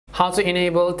How to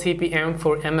enable TPM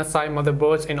for MSI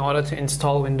motherboards in order to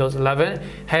install Windows 11.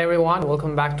 Hey everyone,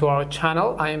 welcome back to our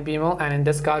channel. I am Bimal, and in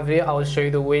this guide video I will show you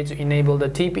the way to enable the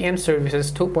TPM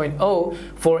services 2.0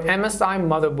 for MSI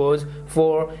motherboards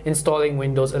for installing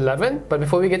Windows 11. But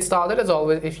before we get started, as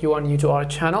always, if you are new to our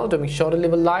channel, do make sure to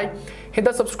leave a like, hit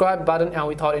the subscribe button, and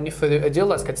without any further ado,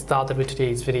 let's get started with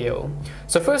today's video.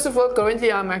 So first of all,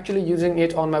 currently I'm actually using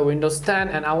it on my Windows 10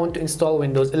 and I want to install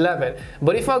Windows 11.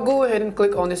 But if I go ahead and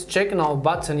click on this check now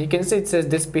button, you can see it says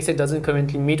this PC doesn't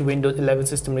currently meet Windows 11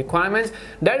 system requirements.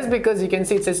 That is because you can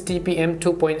see it says TPM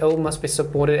 2.0 must be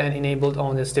supported and enabled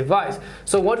on this device.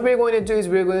 So what we're going to do is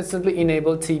we're going to simply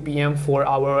enable TPM for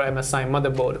our MSI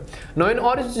motherboard. Now in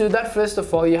order to do that, first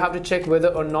of all, you have to check whether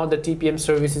or not the TPM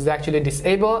service is actually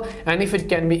disabled and if it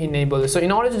can be enabled. So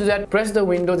in order to do that, press the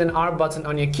Windows and R button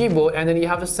on your keyboard, and then you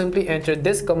have to simply enter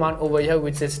this command over here,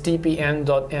 which says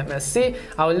tpm.msc.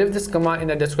 I will leave this command in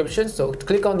the description, so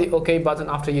click on the OK button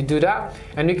after you do that,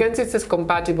 and you can see it says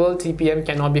compatible TPM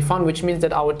cannot be found, which means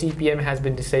that our TPM has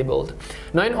been disabled.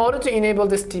 Now in order to enable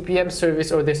this TPM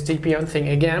service or this TPM thing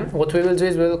again, what we will do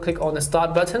is we will click on the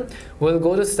start button, we'll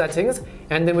go to settings,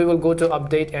 and then we will go to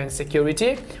update and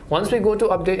security. Once we go to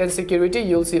update and security,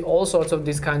 you'll see all sorts of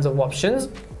these kinds of options.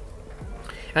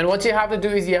 And what you have to do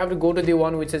is you have to go to the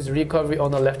one which says recovery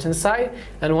on the left hand side,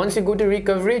 and once you go to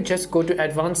recovery, just go to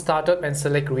advanced startup and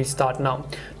select restart now.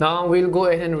 Now we'll go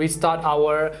ahead and restart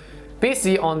our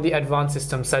PC on the advanced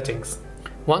system settings.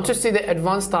 Once you see the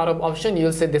advanced startup option,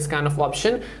 you'll see this kind of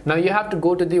option. Now you have to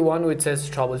go to the one which says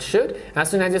troubleshoot.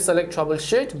 As soon as you select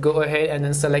troubleshoot, go ahead and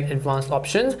then select advanced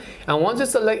options, and once you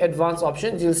select advanced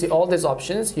options, you'll see all these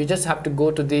options. You just have to go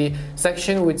to the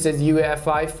section which says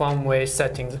UEFI firmware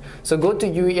settings. So go to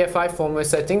UEFI firmware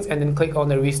settings and then click on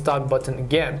the restart button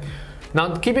again.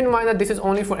 Now keep in mind that this is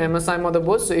only for MSI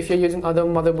motherboards, so if you're using other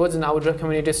motherboards, then I would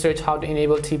recommend you to search how to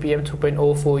enable TPM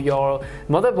 2.0 for your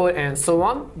motherboard and so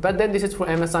on. But then this is for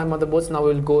MSI motherboards. Now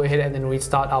we'll go ahead and then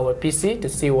restart our PC to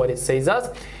see what it says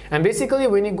us. And basically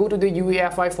when you go to the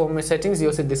UEFI firmware settings,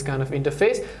 you'll see this kind of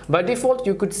interface. By default,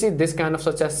 you could see this kind of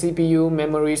such as CPU,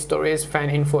 memory, storage, fan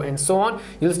info, and so on.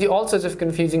 You'll see all sorts of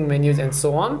confusing menus and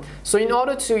so on. So in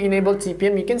order to enable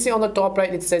TPM, you can see on the top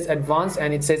right it says advanced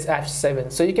and it says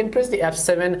F7. So you can press the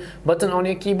F7 button on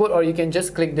your keyboard, or you can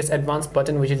just click this advanced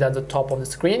button which is at the top of the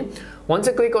screen. Once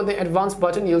you click on the advanced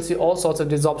button, you'll see all sorts of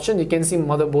these options. You can see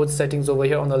motherboard settings over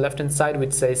here on the left hand side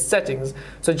which says settings.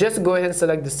 So just go ahead and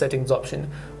select the settings option.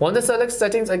 Once you select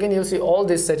settings, again you'll see all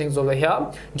these settings over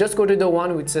here. Just go to the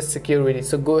one which says security.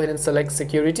 So go ahead and select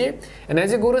security, and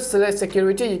as you go to select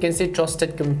security, you can see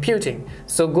trusted computing.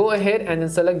 So go ahead and then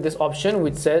select this option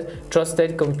which says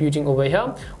trusted computing over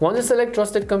here. Once you select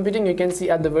trusted computing, you can see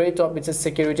at the very top it says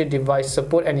security device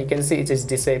support, and you can see it is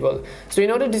disabled. So in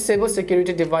order to disable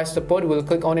security device support, we'll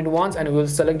click on it once and we'll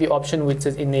select the option which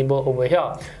says enable over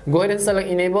here. Go ahead and select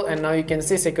enable, and now you can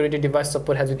see security device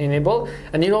support has been enabled,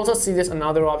 and you'll also see this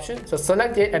another option. So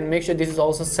select it and make sure this is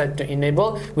also set to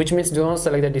enable, which means do not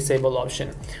select the disable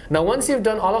option. Now once you've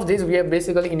done all of these, we have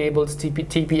basically enabled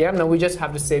TPM. Now we just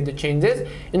have to save the changes.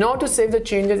 In order to save the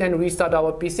changes and restart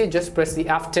our PC, just press the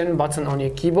F10 button on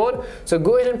your keyboard. So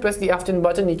go ahead and press the F10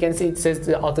 button. You can see it says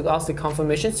ask the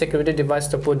confirmation security device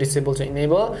support disabled to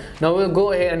enable. Now we'll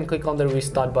go ahead and click on the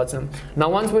restart button. Now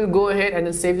once we'll go ahead and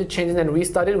then save the changes and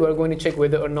restart it, we're going to check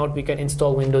whether or not we can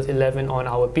install Windows 11 on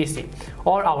our PC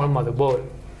or our motherboard.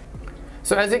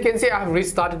 So as you can see, I have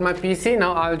restarted my PC.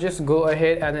 Now I'll just go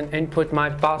ahead and then input my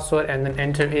password and then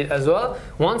enter it as well.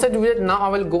 Once I do it, now I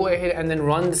will go ahead and then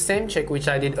run the same check which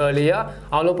I did earlier.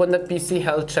 I'll open the PC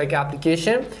health check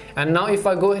application, and now if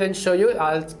I go ahead and show you,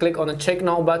 I'll click on the check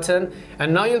now button,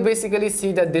 and now you'll basically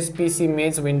see that this PC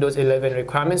meets Windows 11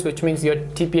 requirements, which means your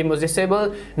TPM was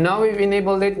disabled. Now we've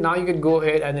enabled it. Now you could go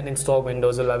ahead and then install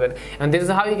Windows 11, and this is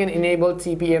how you can enable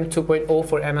TPM 2.0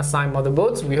 for MSI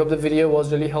motherboards. We hope the video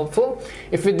was really helpful.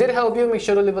 If it did help you, make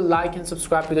sure to leave a like and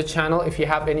subscribe to the channel. If you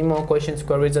have any more questions,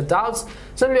 queries, or doubts,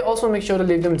 simply also make sure to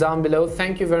leave them down below.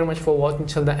 Thank you very much for watching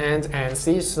till the end, and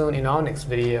see you soon in our next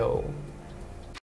video.